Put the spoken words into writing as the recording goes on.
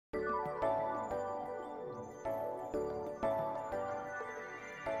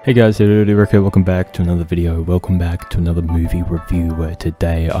Hey guys, Rick here, welcome back to another video, welcome back to another movie review where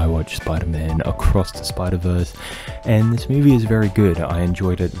today I watched Spider-Man Across the Spider-Verse, and this movie is very good. I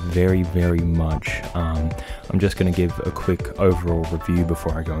enjoyed it very much. I'm just going to give a quick overall review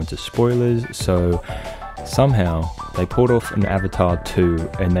before I go into spoilers. So somehow they pulled off an Avatar 2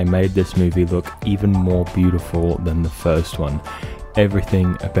 and they made this movie look even more beautiful than the first one.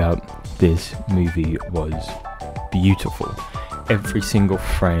 Everything about this movie was beautiful. Every single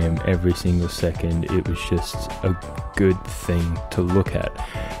frame, every single second, it was just a good thing to look at.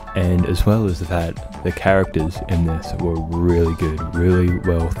 And as well as that, the characters in this were really good, really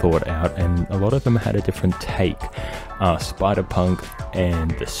well thought out, and a lot of them had a different take. Spider-Punk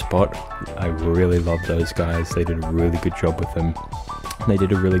and The Spot, I really love those guys. They did a really good job with them. They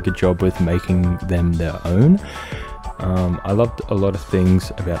did a really good job with making them their own. I loved a lot of things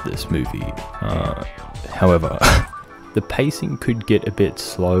about this movie. However, the pacing could get a bit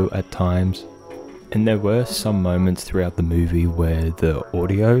slow at times, and there were some moments throughout the movie where the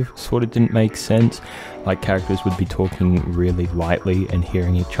audio sort of didn't make sense. Like characters would be talking really lightly and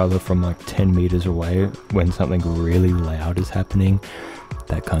hearing each other from like 10 meters away when something really loud is happening.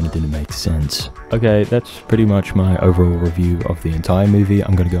 That kind of didn't make sense. Okay, that's pretty much my overall review of the entire movie.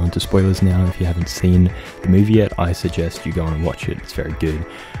 I'm going to go into spoilers now. If you haven't seen the movie yet, I suggest you go and watch it. It's very good.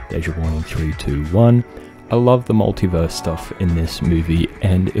 There's your warning. 3, 2, 1. I love the multiverse stuff in this movie,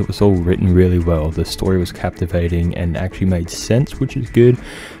 and it was all written really well. The story was captivating and actually made sense, which is good,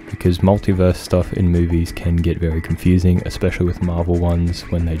 because multiverse stuff in movies can get very confusing, especially with Marvel ones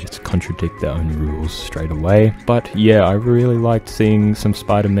when they just contradict their own rules straight away. But yeah, I really liked seeing some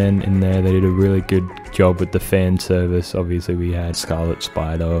Spider-Man in there. They did a really good job with the fan service. Obviously we had Scarlet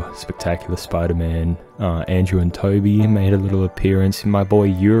Spider, Spectacular Spider-Man, Andrew and Toby made a little appearance. My boy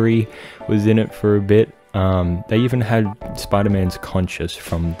Yuri was in it for a bit. They even had Spider-Man's conscious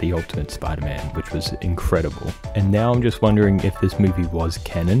from The Ultimate Spider-Man, which was incredible. And now I'm just wondering if this movie was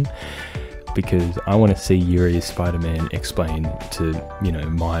canon, because I want to see Yuri's Spider-Man explain to,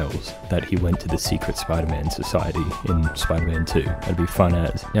 Miles that he went to the secret Spider-Man society in Spider-Man 2. That'd be fun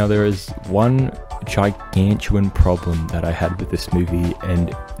as. Now there is one gigantuan problem that I had with this movie,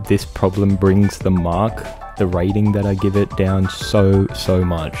 and this problem brings the rating that I give it down so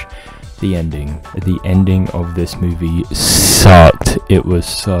much. The ending of this movie sucked. It was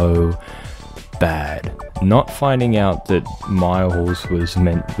so bad. Not finding out that Miles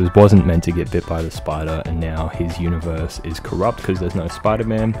wasn't meant to get bit by the spider, and now his universe is corrupt because there's no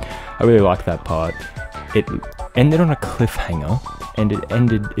Spider-Man. I really like that part. It ended on a cliffhanger, and it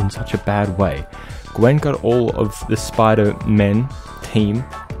ended in such a bad way. Gwen got all of the Spider-Men team.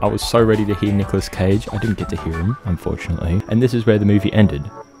 I was so ready to hear Nicolas Cage. I didn't get to hear him, unfortunately. And this is where the movie ended.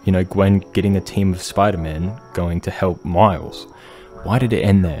 Gwen getting a team of Spider-Men going to help Miles. Why did it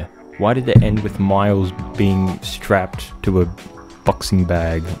end there? Why did it end with Miles being strapped to a boxing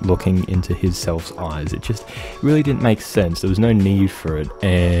bag looking into his self's eyes? It just really didn't make sense. There was no need for it,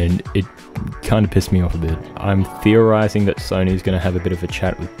 and it kind of pissed me off a bit. I'm theorizing that Sony's going to have a bit of a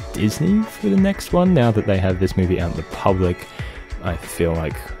chat with Disney for the next one, now that they have this movie out in the public. I feel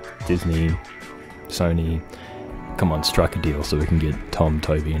like Disney, Sony, come on, strike a deal so we can get Tom,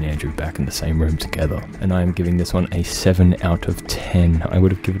 Toby and Andrew back in the same room together. And I am giving this one a 7 out of 10. I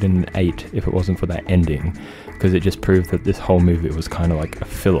would have given it an 8 if it wasn't for that ending, because it just proved that this whole movie was kind of like a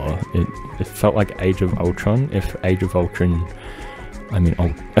filler. It felt like Age of Ultron, if Age of Ultron...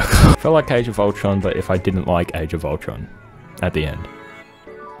 felt like Age of Ultron, but if I didn't like Age of Ultron at the end.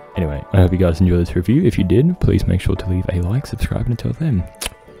 Anyway, I hope you guys enjoyed this review. If you did, please make sure to leave a like, subscribe, and until then,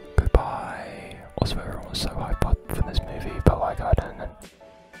 goodbye. Also, everyone was so hyped.